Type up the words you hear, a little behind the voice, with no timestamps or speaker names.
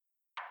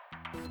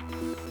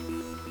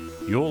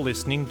You're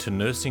listening to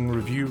Nursing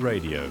Review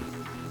Radio.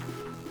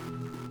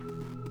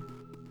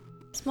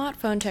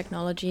 Smartphone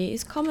technology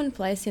is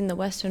commonplace in the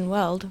Western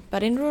world,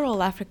 but in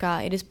rural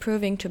Africa it is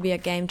proving to be a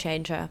game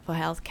changer for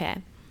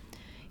healthcare.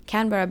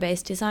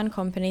 Canberra-based design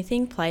company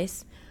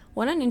ThinkPlace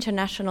won an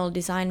International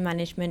Design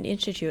Management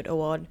Institute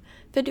award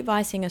for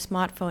devising a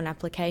smartphone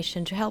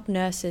application to help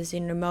nurses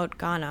in remote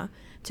Ghana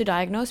to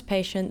diagnose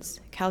patients,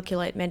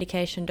 calculate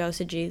medication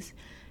dosages,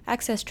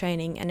 access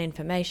training and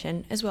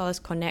information, as well as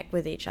connect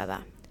with each other.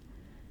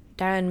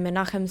 Darren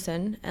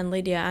Menachemson and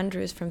Ledia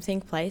Andrawes from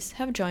ThinkPlace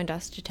have joined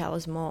us to tell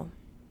us more.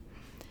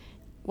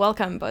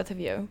 Welcome, both of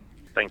you.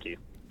 Thank you.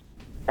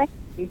 Thank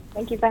you.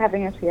 Thank you for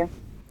having us here.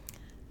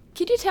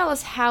 Could you tell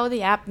us how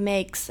the app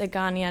makes a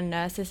Ghanian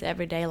nurse's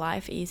everyday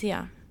life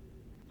easier?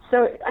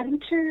 So I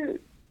think to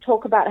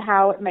talk about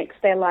how it makes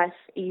their life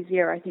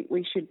easier, I think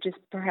we should just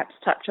perhaps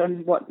touch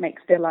on what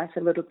makes their life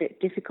a little bit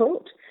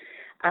difficult,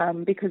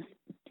 because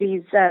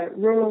these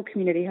rural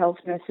community health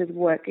nurses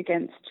work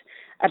against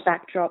a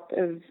backdrop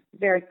of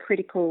very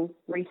critical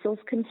resource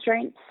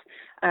constraints,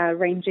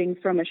 ranging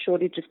from a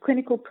shortage of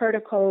clinical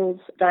protocols,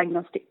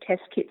 diagnostic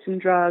test kits and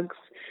drugs,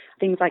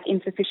 things like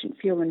insufficient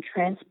fuel and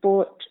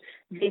transport,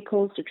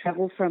 vehicles to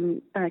travel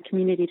from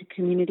community to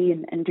community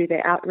and do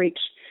their outreach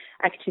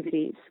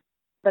activities.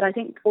 But I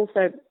think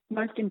also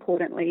most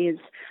importantly is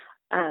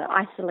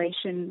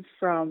isolation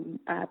from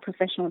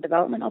professional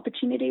development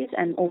opportunities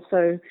and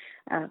also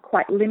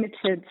quite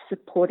limited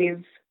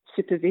supportive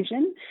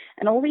supervision.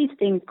 And all these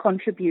things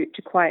contribute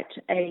to quite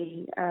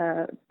a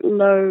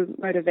low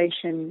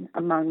motivation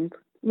among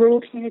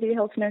rural community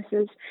health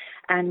nurses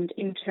and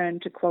in turn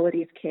to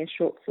quality of care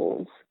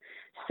shortfalls.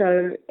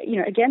 So,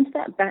 against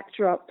that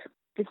backdrop,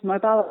 this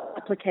mobile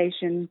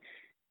application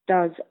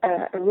does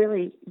a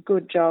really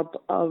good job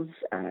of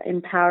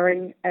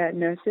empowering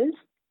nurses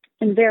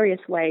in various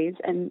ways.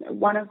 And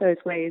one of those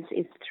ways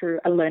is through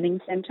a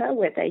learning centre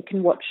where they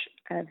can watch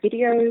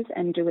videos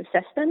and do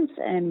assessments,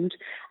 and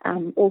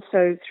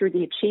also through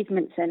the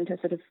achievement centre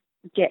sort of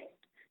get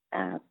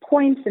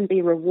points and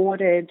be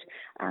rewarded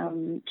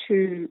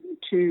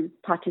to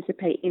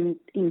participate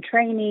in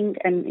training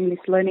and in this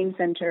learning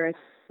centre, as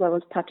well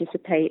as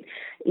participate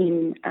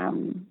in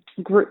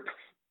group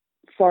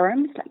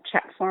forums, like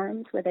chat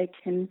forums, where they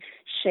can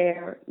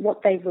share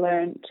what they've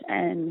learned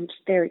and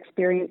their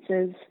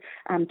experiences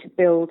to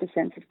build a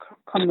sense of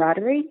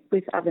camaraderie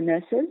with other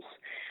nurses,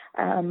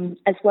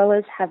 as well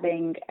as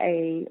having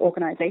a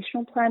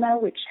organisational planner,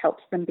 which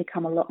helps them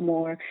become a lot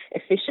more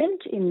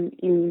efficient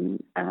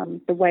in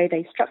the way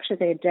they structure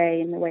their day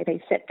and the way they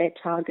set their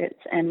targets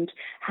and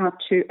how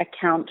to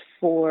account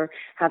for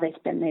how they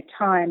spend their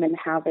time and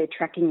how they're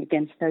tracking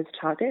against those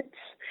targets.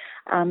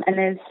 And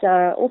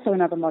there's also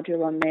another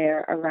module on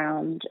there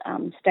around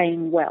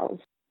staying well.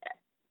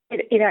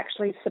 It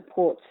actually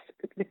supports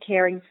the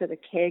caring for the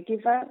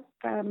caregiver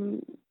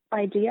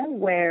idea,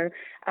 where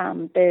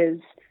there's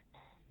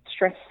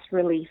stress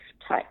relief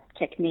type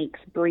techniques,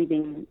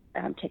 breathing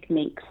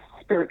techniques,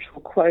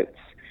 spiritual quotes,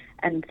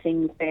 and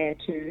things there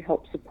to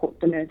help support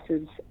the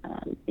nurses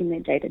in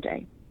their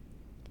day-to-day.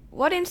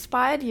 What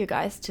inspired you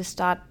guys to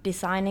start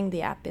designing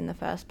the app in the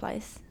first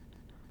place?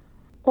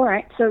 All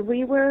right, so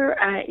we were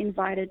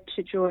invited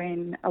to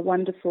join a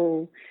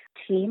wonderful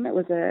team. It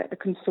was a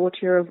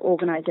consortium of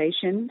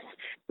organisations.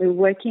 We were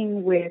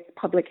working with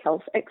public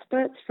health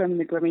experts from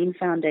the Ghanian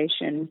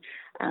Foundation,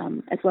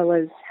 as well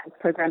as health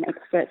program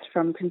experts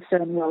from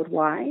Concern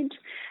Worldwide,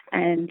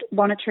 and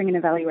monitoring and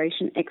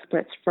evaluation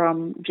experts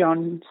from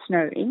John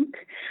Snow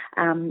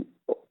Inc.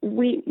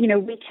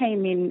 We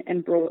came in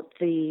and brought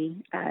the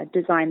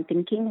design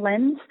thinking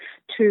lens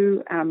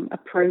to a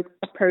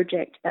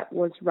project that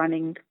was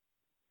running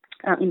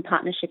in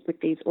partnership with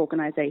these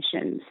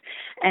organisations.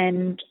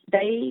 And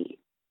they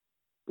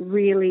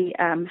really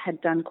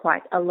had done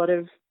quite a lot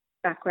of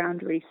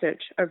background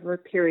research over a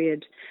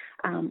period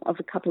of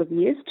a couple of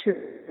years to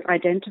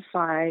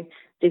identify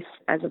this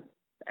as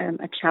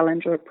a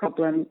challenge or a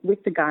problem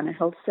with the Ghana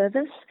Health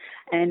Service,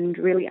 and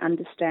really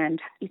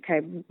understand, okay,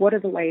 what are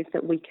the ways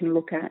that we can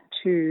look at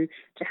to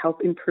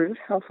help improve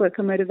health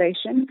worker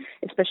motivation,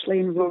 especially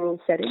in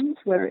rural settings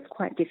where it's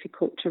quite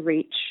difficult to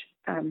reach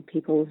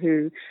people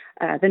who,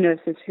 the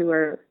nurses who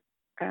are,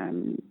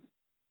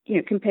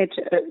 compared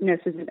to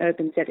nurses in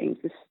urban settings.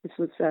 This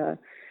was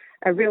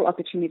a real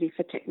opportunity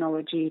for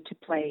technology to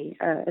play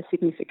a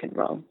significant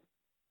role.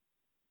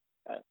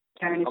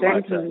 Darren, is there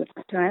anything you would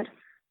like to add?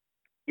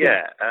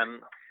 Yeah.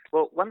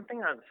 Well, one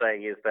thing I'd say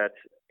is that,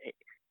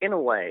 in a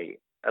way,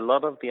 a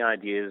lot of the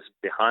ideas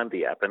behind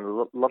the app and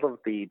a lot of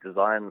the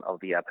design of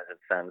the app as it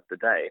stands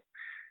today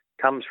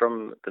comes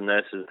from the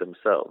nurses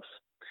themselves.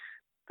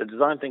 The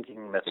design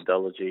thinking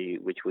methodology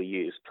which we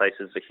use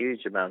places a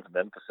huge amount of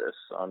emphasis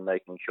on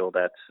making sure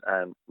that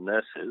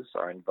nurses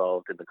are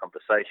involved in the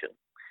conversation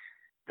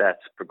that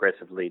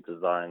progressively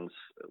designs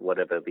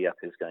whatever the app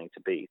is going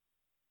to be.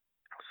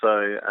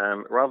 So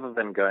rather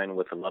than going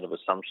with a lot of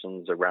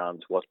assumptions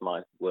around what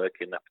might work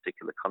in that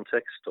particular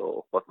context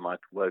or what might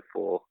work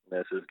for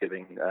nurses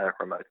giving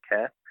remote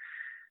care,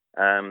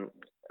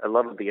 a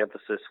lot of the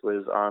emphasis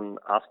was on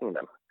asking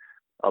them,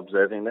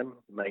 observing them,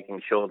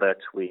 making sure that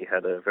we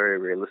had a very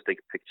realistic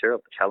picture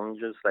of the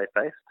challenges they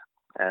faced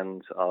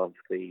and of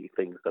the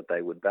things that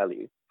they would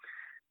value.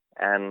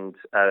 And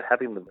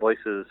having the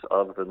voices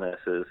of the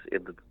nurses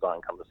in the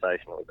design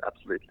conversation was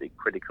absolutely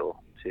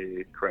critical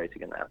to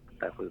creating an app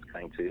that was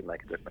going to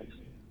make a difference.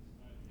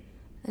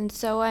 And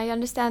so I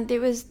understand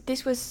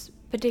this was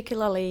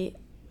particularly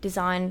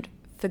designed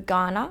for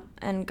Ghana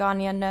and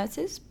Ghanaian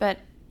nurses, but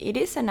it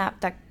is an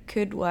app that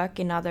could work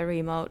in other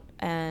remote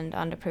and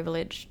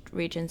underprivileged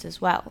regions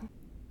as well.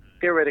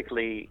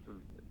 Theoretically,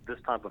 this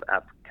type of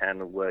app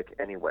can work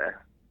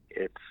anywhere.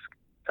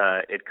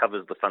 It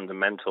covers the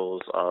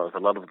fundamentals of a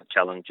lot of the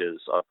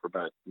challenges of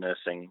remote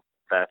nursing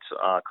that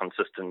are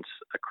consistent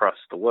across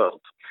the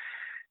world.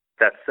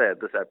 That said,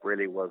 this app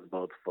really was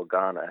built for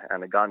Ghana,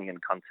 and the Ghanaian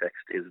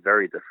context is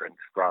very different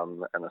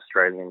from an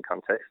Australian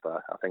context.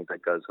 I think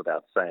that goes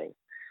without saying.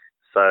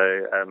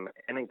 So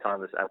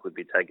anytime this app would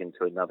be taken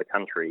to another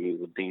country, it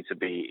would need to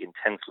be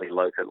intensely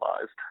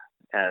localized.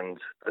 And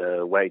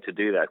the way to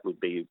do that would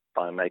be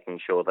by making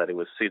sure that it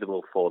was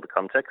suitable for the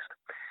context,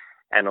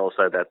 and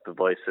also that the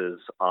voices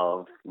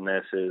of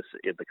nurses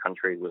in the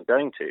country we're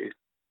going to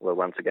were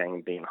once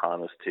again being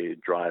harnessed to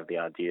drive the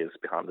ideas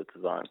behind the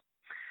design.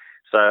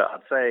 So I'd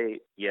say,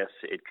 yes,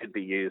 it could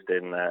be used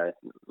in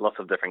lots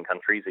of different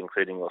countries,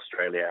 including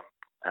Australia,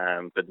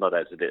 but not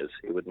as it is.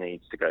 It would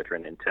need to go through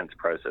an intense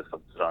process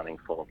of designing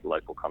for the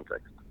local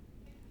context.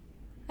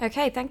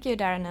 Okay, thank you,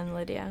 Darren and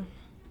Ledia.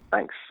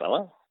 Thanks,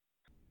 Salah.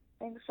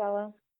 Thanks, Salah.